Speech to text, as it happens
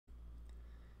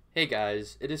Hey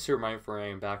guys, it is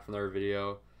SM49 back from another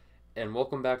video, and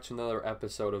welcome back to another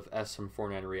episode of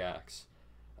SM49 Reacts.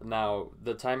 Now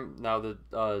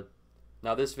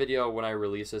this video, when I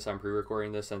release this, I'm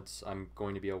pre-recording this since I'm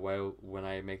going to be away when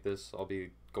I make this. I'll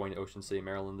be going to Ocean City,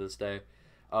 Maryland this day.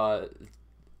 Uh,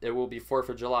 it will be 4th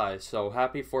of July, so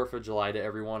happy 4th of July to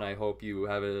everyone. I hope you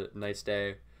have a nice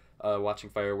day, watching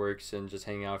fireworks and just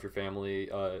hanging out with your family,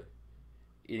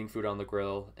 eating food on the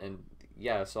grill, and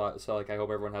yeah, so like I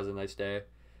hope everyone has a nice day.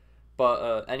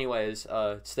 But anyways,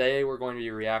 today we're going to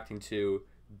be reacting to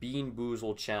Bean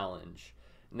Boozled Challenge.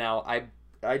 Now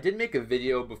I did make a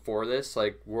video before this,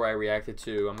 like where I reacted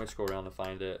to. I'm gonna scroll down to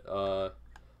find it. Hold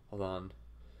on.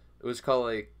 It was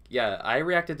called I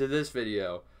reacted to this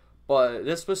video, but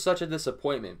this was such a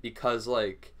disappointment because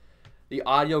like the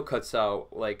audio cuts out.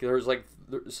 Like there's like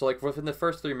so like within the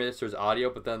first 3 minutes there's audio,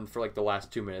 but then for like the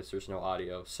last 2 minutes there's no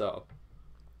audio. So.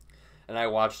 And I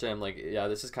watched him like, yeah,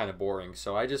 this is kind of boring.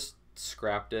 So I just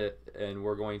scrapped it, and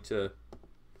we're going to.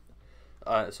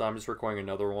 So I'm just recording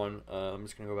another one. I'm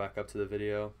just gonna go back up to the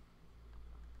video.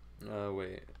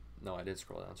 Wait, no, I didn't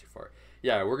scroll down too far.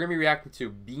 Yeah, we're gonna be reacting to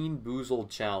Bean Boozled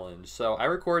Challenge. So I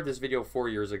recorded this video 4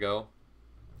 years ago.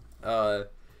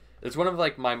 It's one of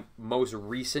like my most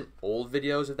recent old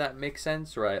videos, if that makes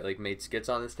sense. Where I like made skits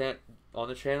on this on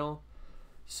the channel.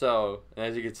 So, and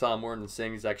as you can tell, I'm wearing the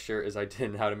same exact shirt as I did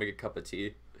in How to Make a Cup of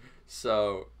Tea.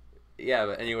 So, yeah,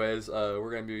 but anyways,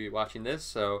 we're going to be watching this.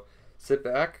 So, sit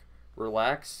back,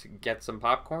 relax, get some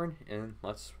popcorn, and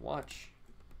let's watch.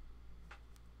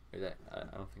 Wait, I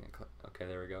don't think I clicked. Okay,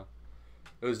 there we go.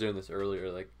 I was doing this earlier.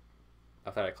 Like, I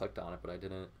thought I clicked on it, but I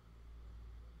didn't.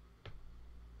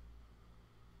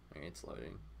 Okay, it's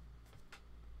loading.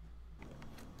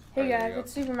 Hey guys,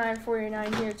 it's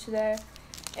SM49 here today,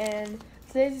 and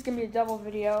today's is going to be a double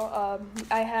video.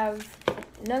 I have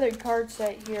another card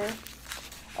set here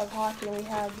of hockey, and we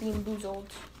have Bean Boozled,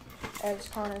 as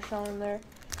Connor shown there.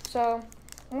 So,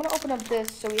 I'm going to open up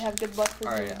this so we have good luck for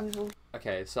Bean Boozled.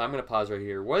 Okay, so I'm going to pause right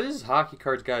here. What does hockey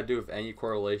cards got to do with any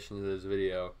correlation to this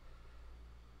video?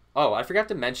 Oh, I forgot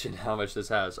to mention how much this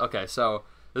has. Okay, so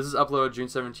this is uploaded June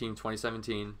 17,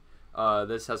 2017.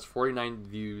 This has 49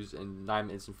 views and 9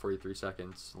 minutes and 43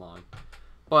 seconds long.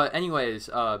 But anyways,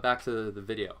 back to the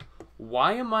video.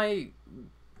 Why am I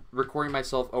recording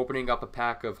myself opening up a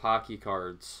pack of hockey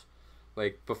cards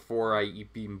like before I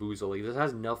eat Bean Boozled? Like, this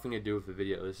has nothing to do with the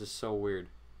video. This is so weird.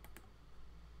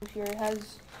 Here it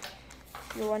has,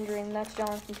 if you're wondering, that's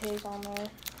Jonathan Tays on there.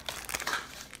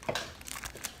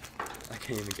 I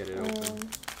can't even get it open.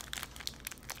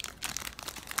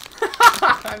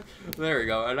 There we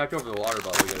go. I knocked over the water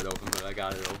bottle to get it open, but I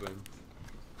got it open.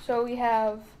 So we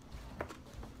have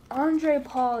Andre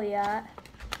Poliat,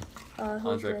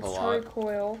 Andre Poliat. Troy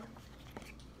Coyle.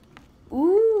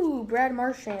 Ooh, Brad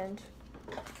Marchand.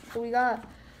 So we got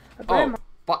a Brad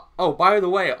by the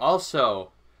way,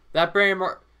 also that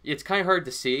it's kind of hard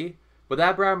to see, but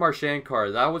that Brad Marchand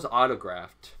card, that was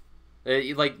autographed. Like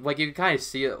you can kind of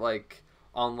see it like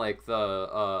on like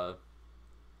the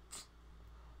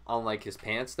on like his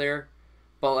pants there,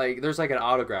 but like there's like an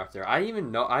autograph there. I didn't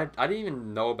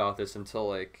even know about this until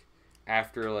like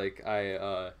after like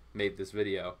I made this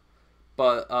video.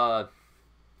 But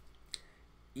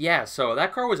yeah, so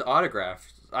that card was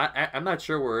autographed. I'm not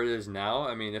sure where it is now.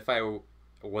 I mean, if I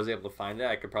was able to find it,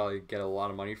 I could probably get a lot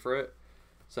of money for it,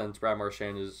 since Brad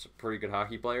Marchand is a pretty good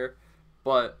hockey player.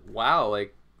 But wow,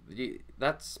 like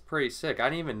that's pretty sick. I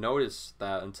didn't even notice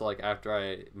that until like after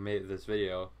I made this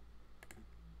video.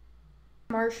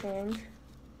 Marchand,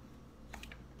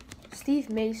 Steve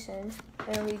Mason,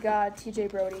 and we got TJ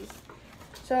Brody.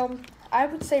 So I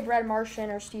would say Brad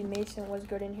Marchand or Steve Mason was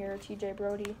good in here, or TJ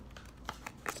Brody.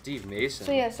 Steve Mason.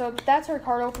 So yeah, so that's our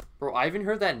card open. Bro, I haven't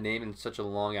heard that name in such a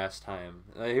long ass time.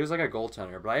 He was like a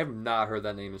goaltender, but I have not heard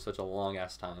that name in such a long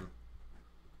ass time.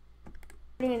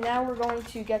 And now we're going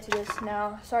to get to this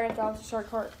now. Sorry if that was a short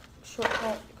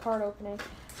card opening.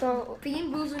 So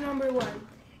Bean Boozled number 1.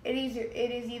 It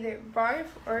is either barf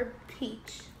or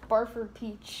peach. Barf or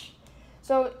peach.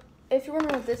 So if you're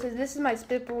wondering what this is my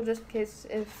spitball, just in case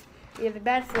if you have a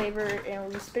bad flavor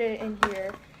and we spit it in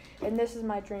here. And this is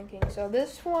my drinking. So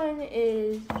this one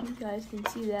is, if you guys can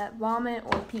see that, vomit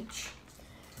or peach.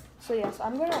 So yes,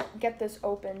 I'm gonna get this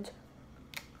opened.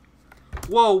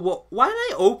 Whoa, why did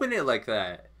I open it like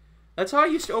that? That's how I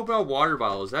used to open up water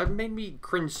bottles. That made me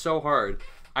cringe so hard.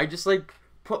 I just like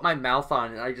put my mouth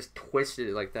on it and I just twisted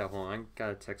it like that. Hold on, I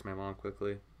gotta text my mom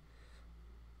quickly.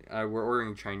 We're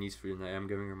ordering Chinese food and I'm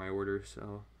giving her my order.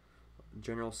 So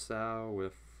General Tso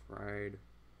with fried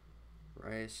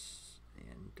rice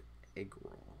and egg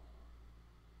roll.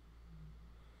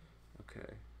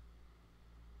 Okay.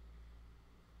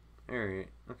 Alright.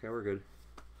 Okay, we're good.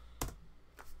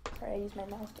 Alright, I use my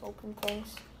mouse to open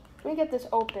things. Let me get this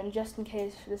open just in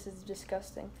case this is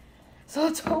disgusting. So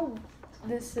let's hope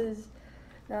this is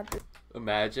not the...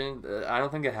 Imagine, I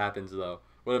don't think it happens though.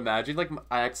 But imagine like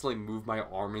I accidentally move my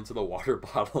arm into the water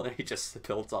bottle and it just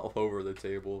spills all over the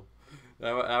table.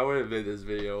 I would have made this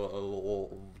video a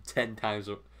little 10 times.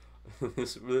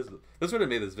 This would have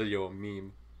made this video a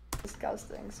meme.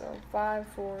 Disgusting. So 5,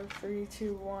 4, 3,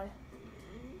 2, 1.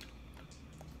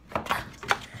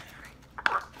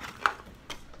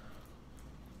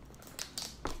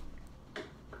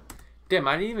 Damn,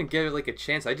 I didn't even give it like a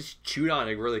chance. I just chewed on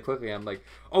it really quickly. I'm like,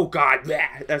 oh god,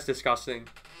 that's disgusting.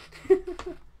 Probably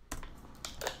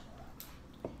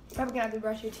gonna have to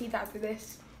brush your teeth after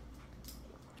this.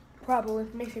 Probably.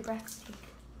 Makes your breath stink.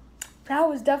 That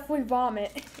was definitely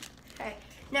vomit. Okay,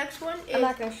 next one is... I'm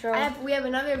not gonna show. We have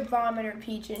another vomiter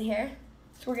peach in here.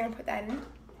 So we're gonna put that in.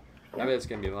 I bet it's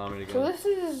gonna be vomit again. So this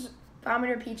is...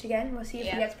 Vomiter peach again. We'll see if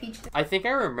he gets peach. I think I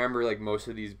remember like most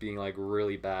of these being like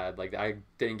really bad. Like I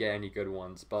didn't get any good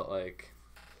ones, but like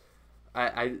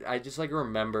I just like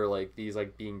remember like these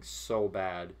like being so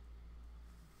bad.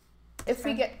 If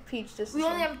we get peach, this we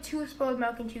only have 2 spoiled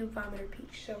milk and 2 vomiter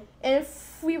peach. So. And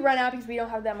if we run out because we don't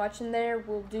have that much in there,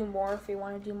 we'll do more if we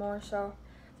want to do more. So,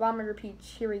 vomiter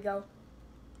peach. Here we go.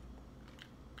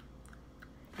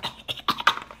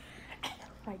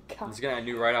 My God. It's gonna. I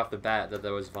knew right off the bat that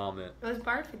was vomit. It was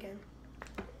barf again.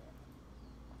 It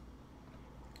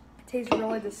tastes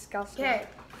really disgusting. Okay,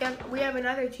 we have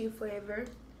another 2 flavor.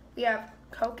 We have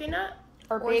coconut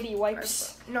or baby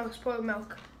wipes. No, spoiled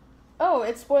milk. Oh,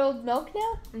 it's spoiled milk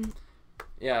now? Mm.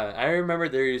 Yeah, I remember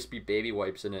there used to be baby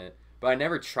wipes in it, but I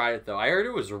never tried it though. I heard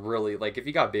it was really like if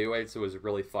you got baby wipes, it was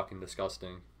really fucking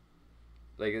disgusting.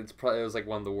 Like it was like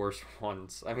one of the worst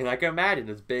ones. I mean, I can imagine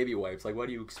it's baby wipes. Like, what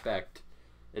do you expect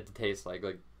it to taste like?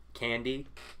 Like candy?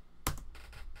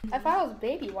 I thought it was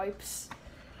baby wipes.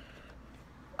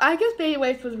 I guess baby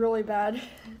wipes was really bad,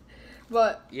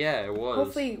 but yeah, it was.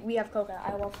 Hopefully we have coconut.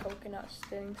 I love coconut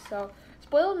things. So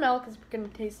spoiled milk is gonna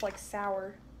taste like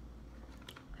sour.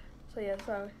 So yeah,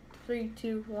 so 3,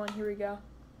 2, 1, here we go.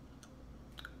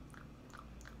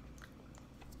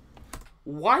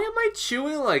 Why am I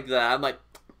chewing like that? I'm like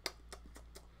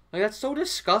that's so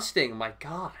disgusting. My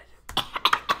God.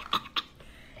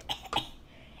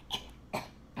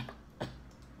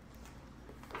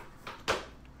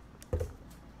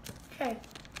 Okay,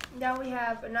 now we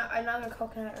have another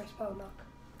coconut or spoiled milk.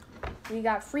 We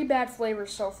got 3 bad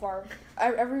flavors so far.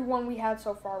 Every one we had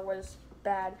so far was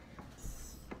bad.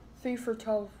 3 for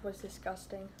 12 was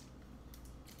disgusting.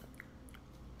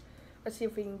 Let's see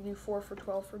if we can do 4 for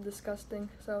 12 for disgusting.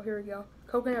 So here we go.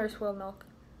 Coconut or spoiled milk.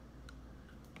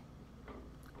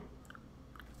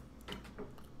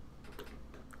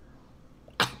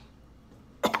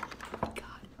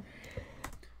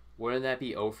 Wouldn't that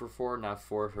be 0 for 4, not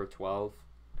 4 for 12?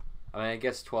 I mean, I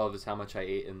guess 12 is how much I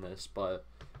ate in this, but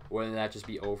wouldn't that just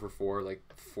be 0 for 4? Like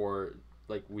 4,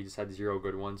 like we just had 0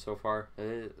 good ones so far.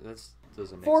 That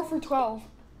doesn't make 4 sense. for 12.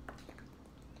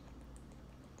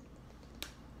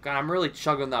 God, I'm really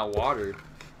chugging that water.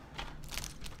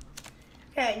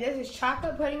 Okay, this is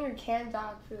chocolate pudding or canned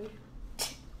dog food.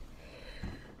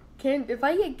 If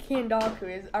I get canned dog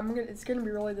food, it's gonna be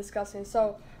really disgusting.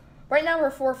 So right now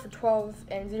we're 4 for 12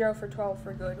 and 0 for 12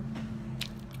 for good.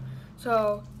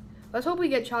 So let's hope we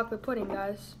get chocolate pudding,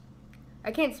 guys.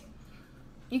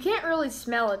 You can't really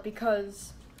smell it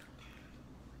because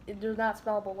they're not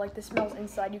smellable. Like the smell's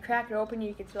inside. You crack it open,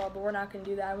 you can smell it, but we're not gonna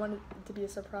do that. I want it to be a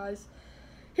surprise.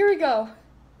 Here we go.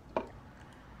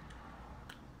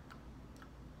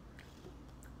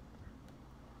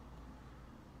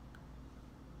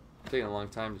 Taking a long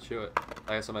time to chew it.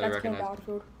 I guess somebody That's canned recognized. dog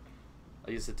food.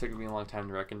 I guess it took me a long time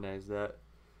to recognize that.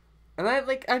 And I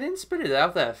didn't spit it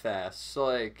out that fast. So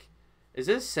like, is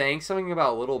this saying something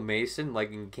about Little Mason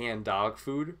like in canned dog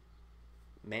food?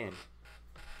 Man.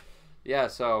 Yeah,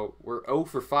 so we're 0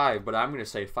 for 5, but I'm gonna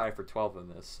say 5 for 12 in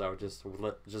this. So just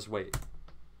wait.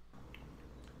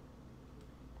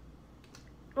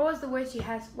 What was the worst you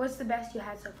had? What's the best you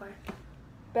had so far?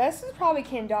 Best is probably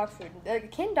canned dog food.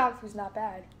 Canned dog food's not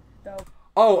bad, though.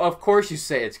 Oh, of course you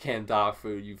say it's canned dog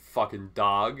food, you fucking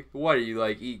dog. What are you,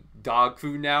 like, eat dog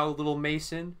food now, Little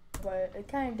Mason? But it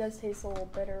kind of does taste a little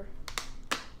bitter.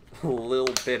 A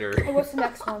little bitter. Oh, what's the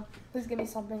next one? Please give me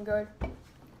something good.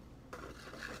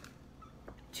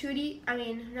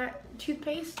 Not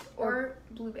toothpaste or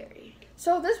blueberry.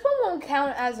 So this one won't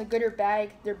count as a good or bad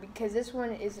there because this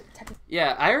one is technically.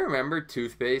 Yeah, I remember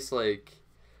toothpaste, like,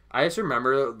 I just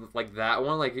remember, like, that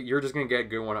one, like, you're just gonna get a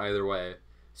good one either way.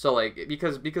 So, like,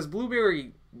 because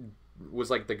blueberry was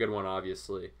like the good one,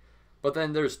 obviously. But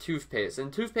then there's toothpaste,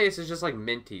 and toothpaste is just like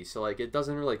minty, so like it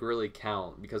doesn't really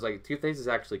count because like toothpaste is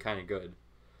actually kind of good.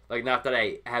 Like, not that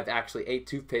I have actually ate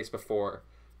toothpaste before,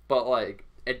 but like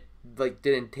it like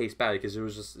didn't taste bad because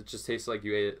it just tastes like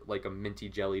you ate like a minty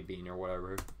jelly bean or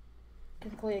whatever.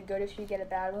 Technically good if you get a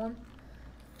bad one.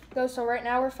 So right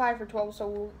now we're 5 for 12,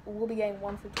 so we'll be getting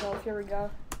 1 for 12. Here we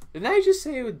go. Didn't I just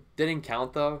say it didn't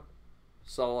count though?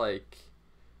 So like,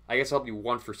 I guess I'll be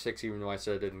 1 for 6 even though I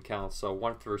said it didn't count. So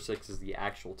 1 for 6 is the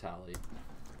actual tally.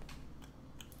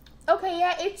 Okay,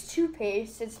 yeah, it's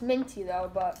toothpaste. It's minty though,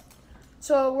 but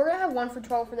so we're gonna have 1 for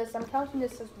 12 for this. I'm counting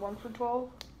this as 1 for 12.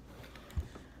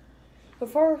 So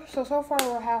far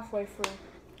we're halfway through.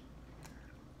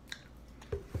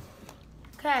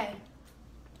 Okay.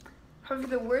 Probably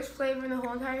the worst flavor in the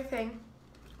whole entire thing.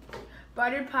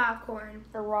 Buttered popcorn.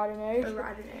 Or rotten egg. Or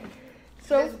rotten egg.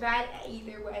 So it's bad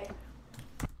either way.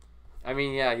 I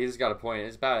mean, yeah, he's got a point.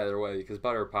 It's bad either way because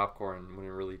butter popcorn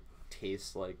wouldn't really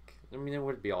taste like. I mean, it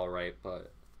would be all right,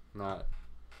 but not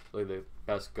really the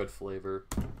best good flavor.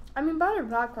 I mean, buttered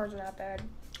popcorn's not bad.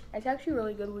 It's actually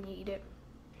really good when you eat it.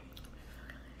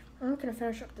 I'm gonna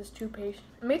finish up this toothpaste.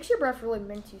 It makes your breath really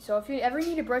minty. So if you ever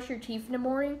need to brush your teeth in the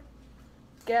morning,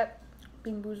 get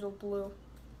Being Boozled Blue.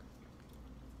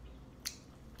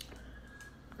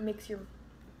 It makes your,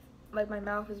 like, my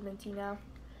mouth is minty now.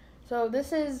 So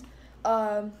this is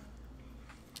butter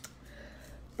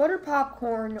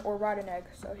popcorn or rotten egg.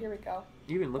 So here we go.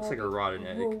 Even looks like a rotten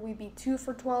egg. Will we be 2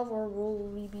 for 12 or will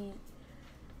we be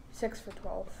 6 for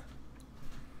 12?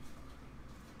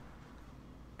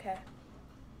 Okay.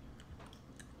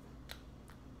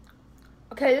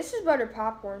 Okay, this is butter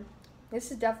popcorn.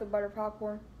 This is definitely butter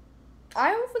popcorn.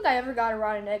 I don't think I ever got a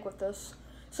rotten egg with this.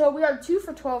 So we are 2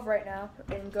 for 12 right now,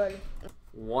 and good.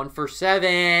 1 for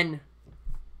 7.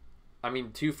 I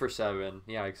mean, 2 for 7.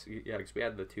 Yeah, because we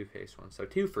had the toothpaste one. So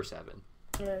 2 for 7.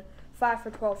 Yeah, 5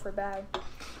 for 12 for bad.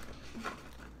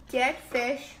 Get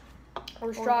fish.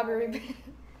 Or strawberry.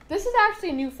 This is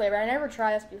actually a new flavor. I never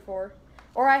tried this before.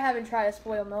 Or I haven't tried a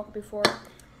spoiled milk before.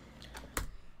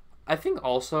 I think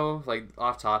also, like,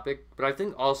 off topic, but I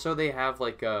think also they have,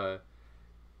 like, a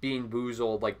Being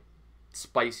Boozled, like,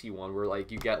 spicy one where, like,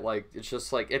 you get, like, it's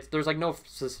just, like, there's, like, no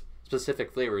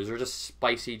specific flavors. They're just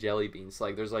spicy jelly beans.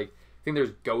 Like, there's, like, I think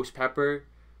there's ghost pepper.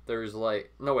 There's,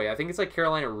 like, no, wait, I think it's, like,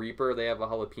 Carolina Reaper. They have a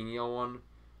jalapeno one.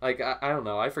 Like, I don't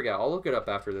know. I forget. I'll look it up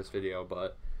after this video,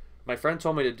 but my friend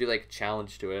told me to do, like, a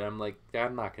challenge to it. I'm like,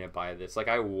 I'm not going to buy this. Like,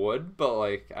 I would, but,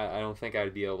 like, I don't think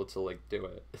I'd be able to, like, do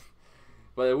it.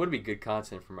 But it would be good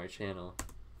content for my channel.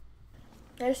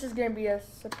 This is going to be a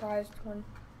surprised one.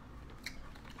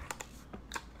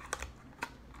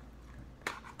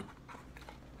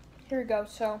 Here we go.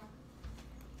 So,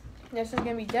 this is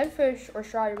going to be dead fish or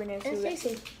strawberry banana.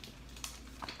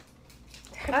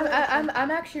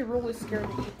 I'm actually really scared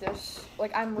to eat this.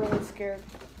 Like, I'm really scared.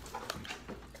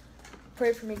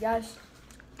 Pray for me, guys.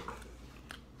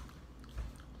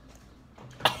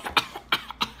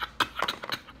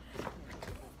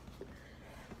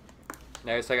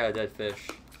 Nice, I got a dead fish.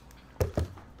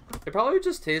 It probably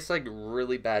just tastes like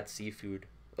really bad seafood.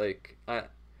 Like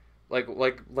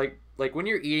when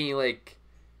you're eating like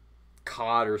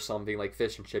cod or something, like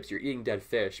fish and chips, you're eating dead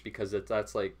fish because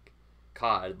that's like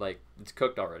cod, like it's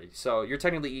cooked already. So you're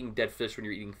technically eating dead fish when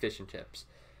you're eating fish and chips.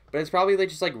 But it's probably like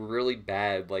just like really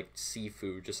bad like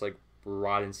seafood, just like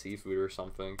rotten seafood or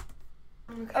something.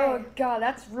 Okay. Oh god,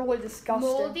 that's really disgusting.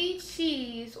 Moldy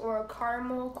cheese or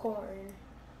caramel corn.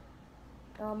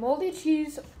 Moldy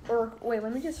cheese or wait,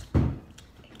 let me just.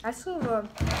 I still have a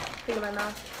thing in my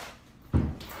mouth.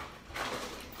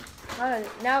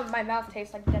 Now my mouth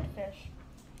tastes like dead fish.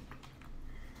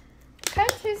 It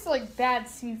kind of tastes like bad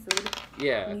seafood.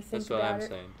 Yeah, that's what I'm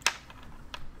saying.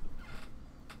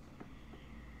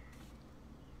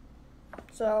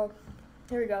 So,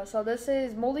 here we go. So this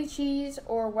is moldy cheese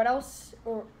or what else?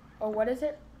 Or what is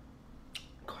it?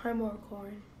 Caramel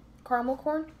corn. Caramel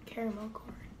corn? Caramel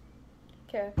corn.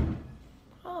 Okay.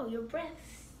 Oh, your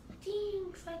breath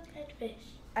stinks like dead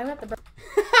fish. I'm at the.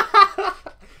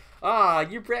 Ah,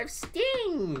 your breath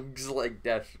stings like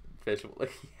dead fish.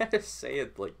 Like, you have to say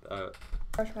it like that.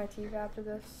 Brush my teeth after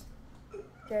this.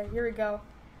 Okay, here we go.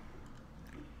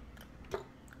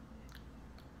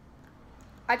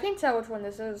 I can't tell which one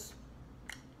this is.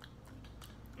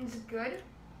 Is it good?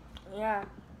 Yeah.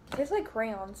 It tastes like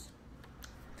crayons.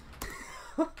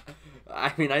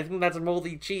 I mean, I think that's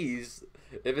moldy cheese.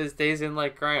 If it stays in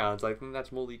like crayons, I think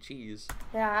that's moldy cheese.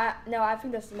 Yeah, I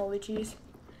think this is moldy cheese.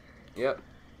 Yep.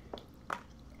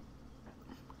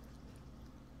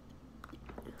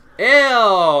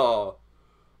 Ew!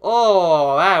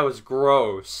 Oh, that was gross.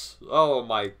 gross. Oh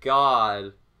my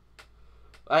god.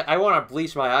 I want to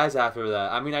bleach my eyes after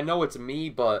that. I mean, I know it's me,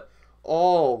 but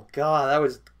oh god, that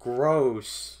was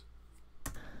gross.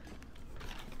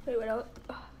 Wait, what else?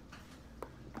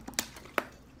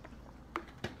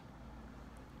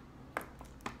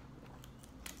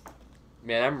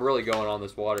 Man, I'm really going on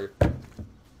this water.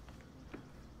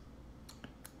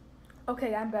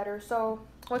 Okay, I'm better. So,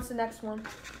 what's the next one?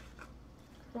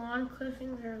 Lawn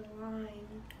clippings or lime?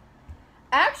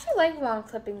 I actually like lawn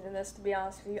clippings in this, to be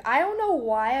honest with you. I don't know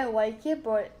why I like it,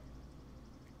 but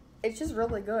it's just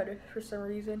really good for some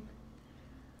reason.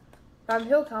 I'm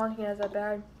still counting it as that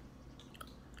bad.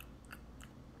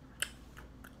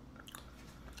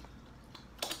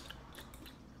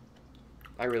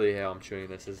 I really hate how I'm chewing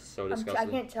this. This is so disgusting. I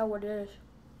can't tell what it is.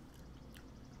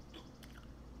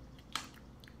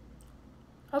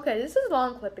 Okay, this is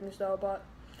lawn clippings though, but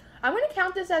I'm going to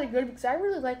count this as good because I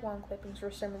really like lawn clippings for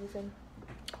some reason.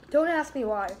 Don't ask me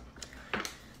why.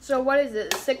 So what is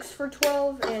it? 6 for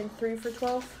 12 and 3 for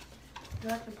 12?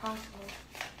 That's impossible.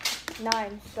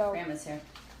 9, so. Grandma's here.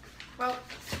 Well,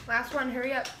 last one,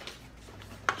 hurry up.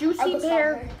 Juicy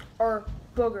pear or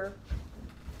booger?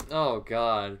 Oh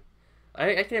god.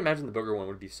 I can't imagine the booger one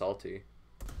would be salty.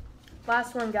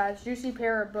 Last one, guys. Juicy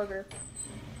pear or booger?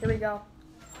 Here we go.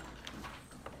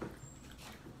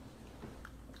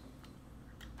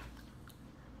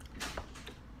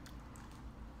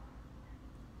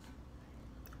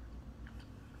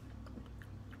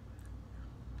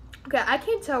 Okay, I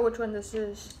can't tell which one this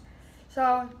is.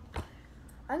 So,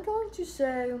 I'm going to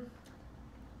say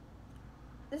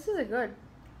this is a good.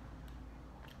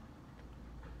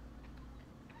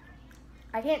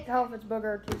 I can't tell if it's booger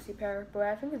or juicy pear, but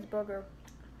I think it's booger.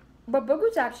 But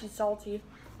booger's actually salty.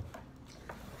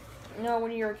 You know,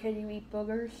 when you're a kid, you eat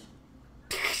boogers.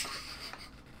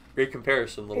 Great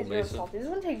comparison, little Tastes very Mason. salty. This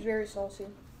one tastes very salty.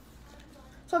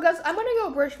 So, guys, I'm going to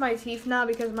go brush my teeth now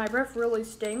because my breath really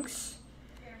stinks.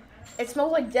 It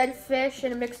smells like dead fish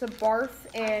and a mix of barf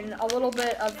and a little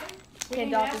bit of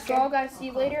canned dog food. So, I'll guys see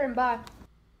you later and bye.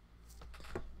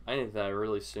 I needed that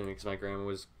really soon because my grandma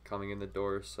was coming in the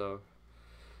door, so.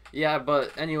 Yeah,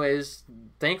 but anyways,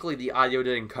 thankfully the audio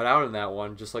didn't cut out in that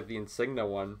one, just like the Insignia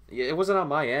one. It wasn't on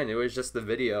my end, it was just the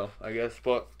video, I guess.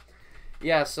 But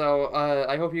yeah, so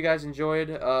I hope you guys enjoyed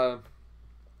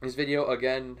this video.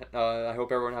 Again, I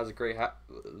hope everyone has a great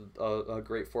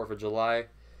 4th of July.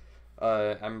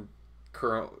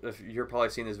 If you're probably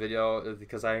seeing this video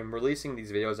because I'm releasing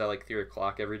these videos at like 3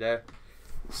 o'clock every day.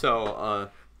 So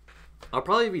I'll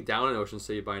probably be down in Ocean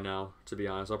City by now, to be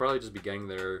honest. I'll probably just be getting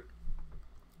there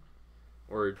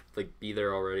or like be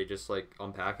there already, just like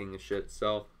unpacking and shit.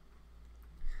 So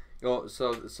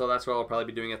so that's what I'll probably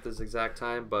be doing at this exact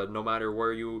time. But no matter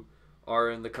where you are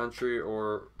in the country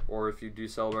or if you do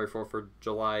celebrate 4th of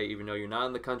July, even though you're not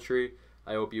in the country,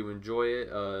 I hope you enjoy it.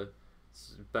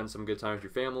 Spend some good time with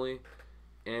your family.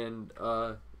 And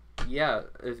yeah,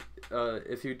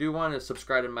 if you do want to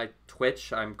subscribe to my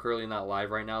Twitch, I'm currently not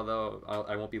live right now though.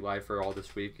 I won't be live for all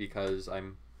this week because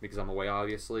I'm away,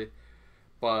 obviously.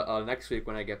 But next week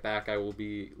when I get back, I will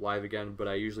be live again. But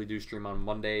I usually do stream on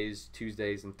Mondays,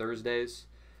 Tuesdays, and Thursdays.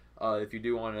 If you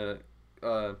do want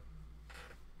to,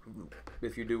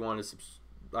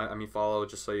 follow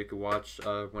just so you can watch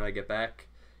when I get back,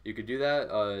 you could do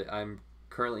that. I'm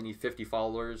currently need 50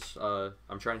 followers.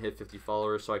 I'm trying to hit 50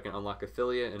 followers so I can unlock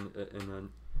affiliate and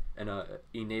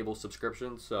enable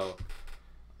subscriptions. So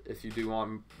if you do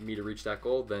want me to reach that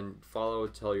goal, then follow,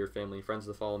 tell your family and friends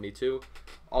to follow me too.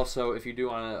 Also, if you do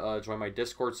want to join my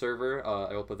Discord server,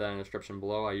 I will put that in the description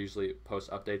below. I usually post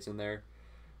updates in there.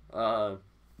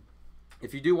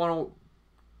 If you do want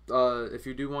the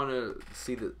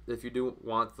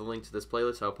link to this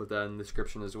playlist, I'll put that in the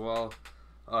description as well.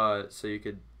 So you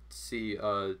could see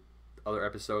other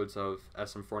episodes of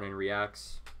SM49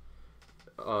 Reacts,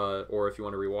 or if you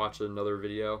want to rewatch another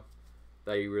video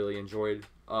that you really enjoyed.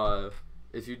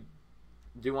 If you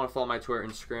do want to follow my Twitter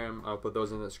and Instagram, I'll put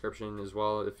those in the description as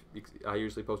well. I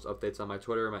usually post updates on my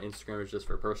Twitter. My Instagram is just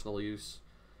for personal use.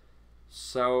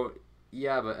 So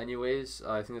yeah, but anyways,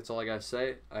 I think that's all I gotta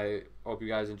say. I hope you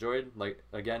guys enjoyed. Like,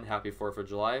 again, happy 4th of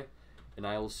July, and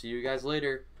I will see you guys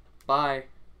later. Bye.